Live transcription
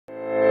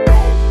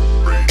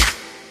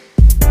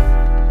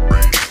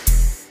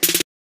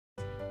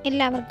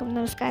എല്ലാവർക്കും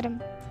നമസ്കാരം.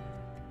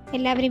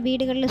 എല്ലാവരും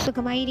വീടുകളിൽ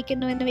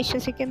സുഖമായിരിക്കുന്നുവെന്ന്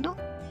വിശ്വസിക്കുന്നു.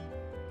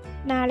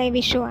 നാളെ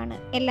വിഷുവാണ്.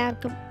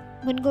 എല്ലാവർക്കും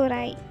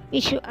മുൻകൂറായി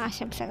വിഷു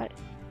ആശംസകൾ.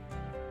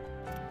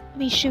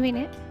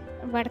 വിഷുവിന്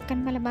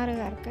വടക്കൻ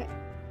മലബാറുകാർക്ക്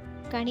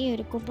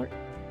കണിയൊരുക്കുമ്പോൾ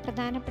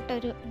പ്രധാനപ്പെട്ട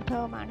ഒരു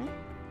വിഭവമാണ്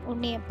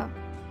ഉണ്ണിയപ്പം.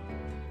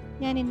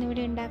 ഞാൻ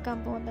ഇന്നിവിടെ ഉണ്ടാക്കാൻ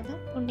പോകുന്നത്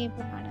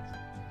ഉണ്ണിയപ്പമാണ്.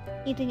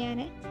 ഇത് ഞാൻ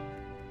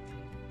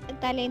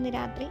തലേന്ന്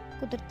രാത്രി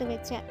കുതിർത്ത്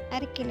വെച്ച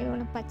 1/2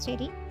 കിലോയോളം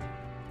പച്ചരി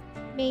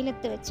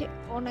വെയിലത്ത് വെച്ച്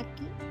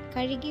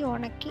കഴുകി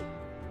ഉണക്കി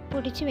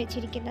പൊടിച്ചു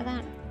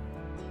വെച്ചിരിക്കുന്നതാണ്.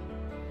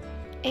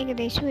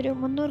 ഏകദേശം ഒരു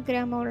 300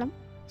 ഗ്രാമോളം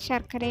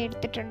ശർക്കര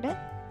എടുത്തിട്ടുണ്ട്.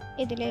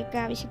 ഇതിലേക്ക്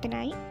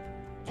ആവശ്യത്തിനായി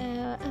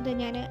അത്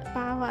ഞാൻ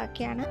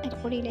പാവാക്കിയാണ്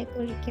അരിപ്പൊടിയിലേക്ക്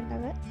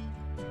ഒഴിക്കുന്നത്.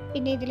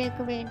 പിന്നെ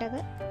ഇതിലേക്ക് വേണ്ടത്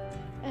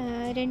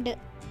 2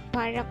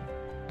 പഴം,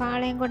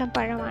 പാളയംകുടം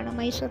പഴമാണ്,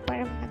 മൈസൂർ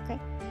പഴം എന്നൊക്കെ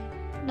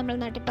നമ്മൾ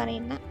നാട്ടിൽ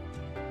പറയുന്ന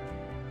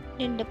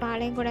 2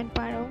 പാളയംകുടൻ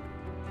പഴവും,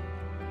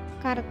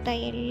 കറുത്ത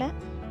എള്ള്,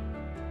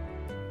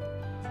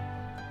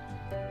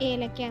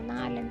 ഏലക്ക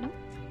 4 എണ്ണം,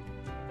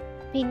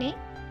 പിന്നെ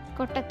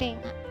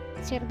കൊട്ടത്തേങ്ങ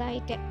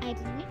ചെറുതായിട്ട്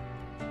അരിഞ്ഞ്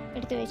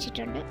എടുത്ത്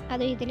വെച്ചിട്ടുണ്ട്.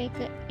 അത്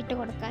ഇതിലേക്ക് ഇട്ട്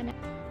കൊടുക്കാൻ.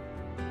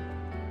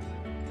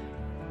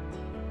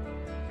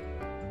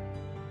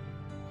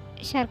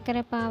 ശർക്കര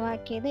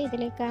പാവാക്കിയത്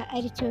ഇതിലേക്ക്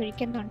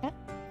അരിച്ചൊഴിക്കുന്നുണ്ട്.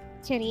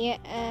 ചെറിയ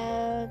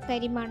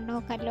തരി മണ്ണോ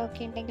കല്ലോ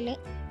ഒക്കെ ഉണ്ടെങ്കിൽ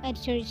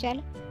അരിച്ചൊഴിച്ചാൽ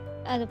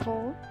അത്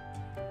പോവും.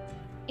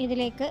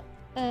 ഇതിലേക്ക്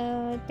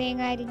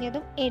തേങ്ങ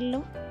അരിഞ്ഞതും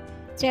എള്ളും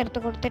ചേർത്ത്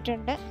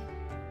കൊടുത്തിട്ടുണ്ട്.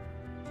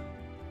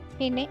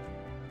 പിന്നെ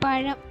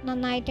പഴം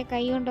നന്നായിട്ട്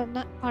കൈ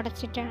കൊണ്ടൊന്ന്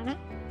ഉടച്ചിട്ടാണ്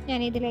ഞാൻ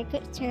ഇതിലേക്ക്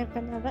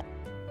ചേർക്കുന്നത്.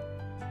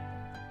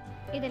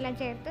 ഇതെല്ലാം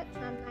ചേർത്ത്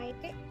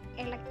നന്നായിട്ട്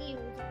ഇളക്കി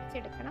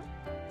യോജിപ്പിച്ചെടുക്കണം.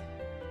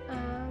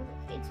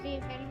 ഇച്ചിരി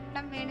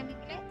വെള്ളം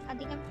വേണമെങ്കിൽ,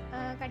 അധികം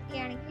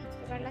കട്ടിയാണെങ്കിൽ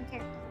ഇച്ചിരി വെള്ളം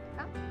ചേർത്ത്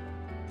കൊടുക്കാം.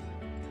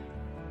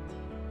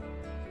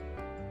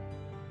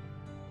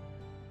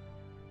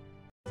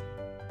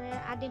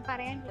 ആദ്യം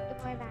പറയാൻ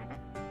വിട്ടുപോയതാണ്,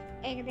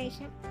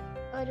 ഏകദേശം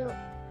ഒരു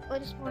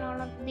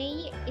സ്പൂണോളം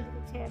നെയ്യ് ഇതിൽ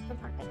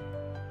ചേർക്കുന്നുണ്ട്.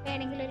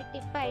 വേണമെങ്കിൽ ഒരു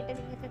ടിപ്പായിട്ട്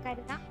നിങ്ങൾക്ക്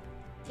കരുതാം.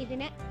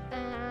 ഇതിന്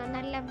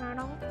നല്ല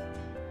മണവും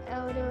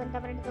ഒരു എന്താ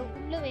പറയുന്നത്,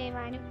 ഉള്ളു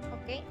വേവാനും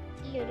ഒക്കെ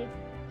ഈ ഒരു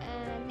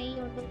നെയ്യ്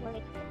കൊണ്ട്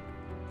ഉപകരിക്കും.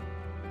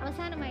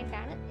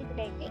 അവസാനമായിട്ടാണ്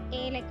ഇതിലേക്ക്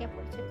ഏലക്ക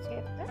പൊടിച്ചത്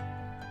ചേർത്ത്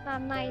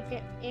നന്നായിട്ട്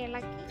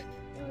ഇളക്കി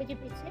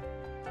യോജിപ്പിച്ച്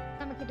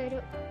നമുക്കിതൊരു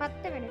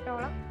 10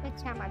 മിനിറ്റോളം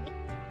വെച്ചാൽ മതി.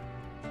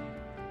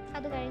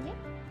 അത് കഴിഞ്ഞ്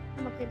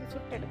നമുക്കിത്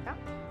ചുട്ടെടുക്കാം.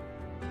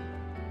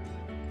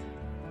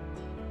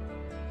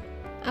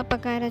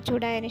 അപ്പക്കാര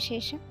ചൂടായതിനു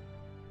ശേഷം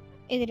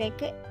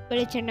ഇതിലേക്ക്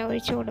വെളിച്ചെണ്ണ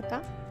ഒഴിച്ചു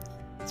കൊടുക്കാം.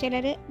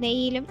 ചിലർ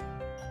നെയ്യിലും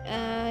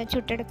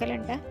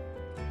ചുട്ടെടുക്കലുണ്ട്.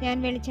 ഞാൻ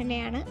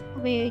വെളിച്ചെണ്ണയാണ്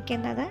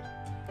ഉപയോഗിക്കുന്നത്.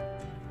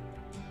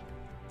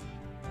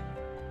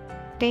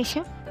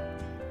 അത്യാവശ്യം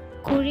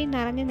കുഴി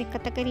നിറഞ്ഞ്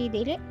നിൽക്കത്തക്ക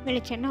രീതിയിൽ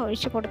വെളിച്ചെണ്ണ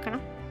ഒഴിച്ചു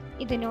കൊടുക്കണം.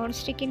 ഇത് നോൺ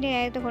സ്റ്റിക്കിൻ്റെ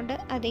ആയതുകൊണ്ട്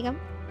അധികം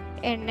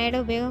എണ്ണയുടെ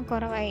ഉപയോഗം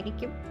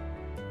കുറവായിരിക്കും.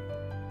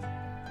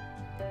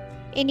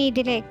 ഇനി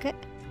ഇതിലേക്ക്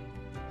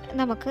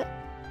നമുക്ക്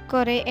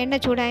എണ്ണ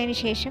ചൂടായതിനു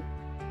ശേഷം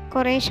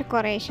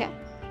കുറേശ്ശെ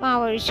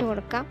മാവ് ഒഴിച്ചു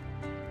കൊടുക്കാം.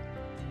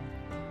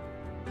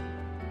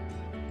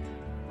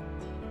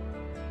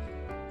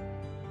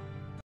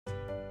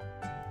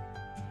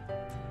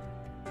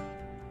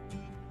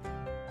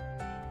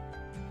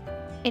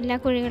 എല്ലാ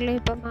കുഴികളിലും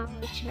ഇപ്പം മാവ്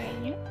ഒഴിച്ചു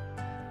കഴിഞ്ഞു.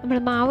 നമ്മൾ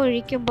മാവ്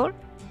ഒഴിക്കുമ്പോൾ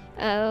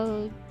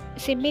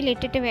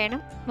സിമ്മിലിട്ടിട്ട്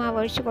വേണം മാവ്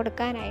ഒഴിച്ചു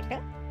കൊടുക്കാനായിട്ട്,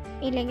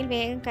 ഇല്ലെങ്കിൽ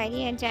വേഗം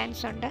കരിയാൻ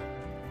ചാൻസ് ഉണ്ട്.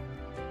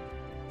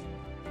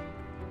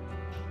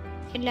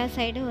 എല്ലാ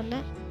സൈഡും ഒന്ന്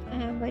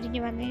മൊരിഞ്ഞു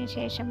വന്നതിന്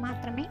ശേഷം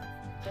മാത്രമേ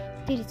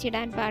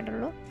തിരിച്ചിടാൻ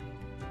പാടുള്ളൂ.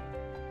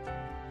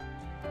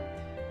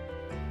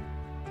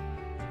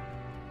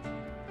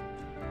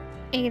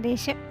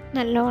 ഏകദേശം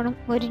നല്ലോണം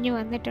മൊരിഞ്ഞു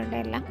വന്നിട്ടുണ്ട്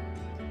എല്ലാം.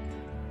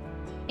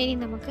 ഇനി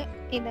നമുക്ക്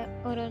ഇത്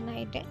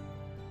ഓരോന്നായിട്ട്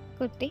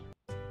കുത്തി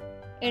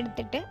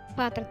എടുത്തിട്ട്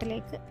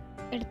പാത്രത്തിലേക്ക്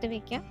എടുത്ത്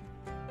വയ്ക്കാം.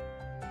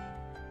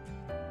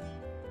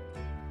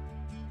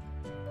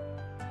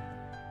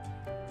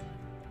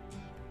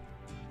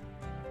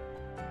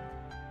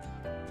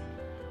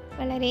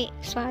 വളരെ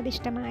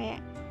സ്വാദിഷ്ടമായ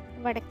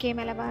വടക്കേ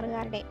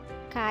മലബാറുകാരുടെ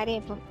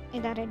കാരയപ്പം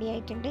ഇതാ റെഡി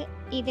ആയിട്ടുണ്ട്.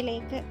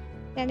 ഇതിലേക്ക്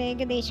ഞാൻ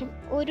ഏകദേശം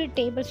 1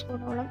 ടേബിൾ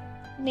സ്പൂണോളം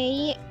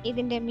നെയ്യ്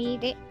ഇതിൻ്റെ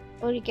മീതെ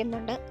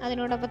ഒഴിക്കുന്നുണ്ട്.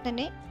 അതിനോടൊപ്പം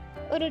തന്നെ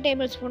 1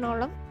 ടേബിൾ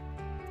സ്പൂണോളം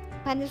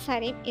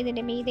പഞ്ചസാരയും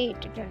ഇതിൻ്റെ മീതെ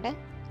ഇട്ടിട്ടുണ്ട്.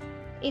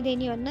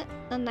 ഇതിനി ഒന്ന്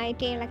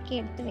നന്നായിട്ട് ഇളക്കി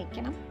എടുത്ത്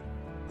വെക്കണം.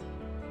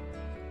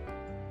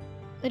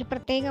 ഒരു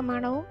പ്രത്യേക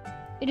മണവും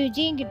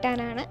രുചിയും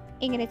കിട്ടാനാണ്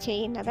ഇങ്ങനെ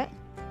ചെയ്യുന്നത്.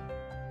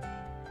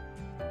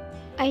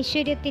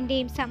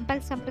 ഐശ്വര്യത്തിൻ്റെയും സമ്പൽ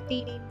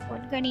സമൃദ്ധിയുടെയും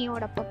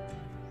പൊൻകണിയോടൊപ്പം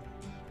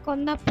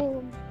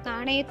കൊന്നപ്പൂവും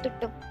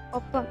നാണയത്തുട്ടും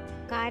ഒപ്പം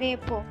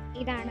കാരയപ്പവും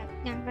ഇതാണ്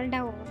ഞങ്ങളുടെ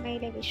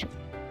ഓർമ്മയിലെ വിഷു.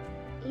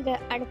 ഇത്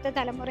അടുത്ത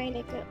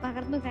തലമുറയിലേക്ക്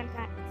പകർന്നു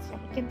നൽകാൻ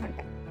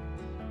ശ്രമിക്കുന്നുണ്ട്.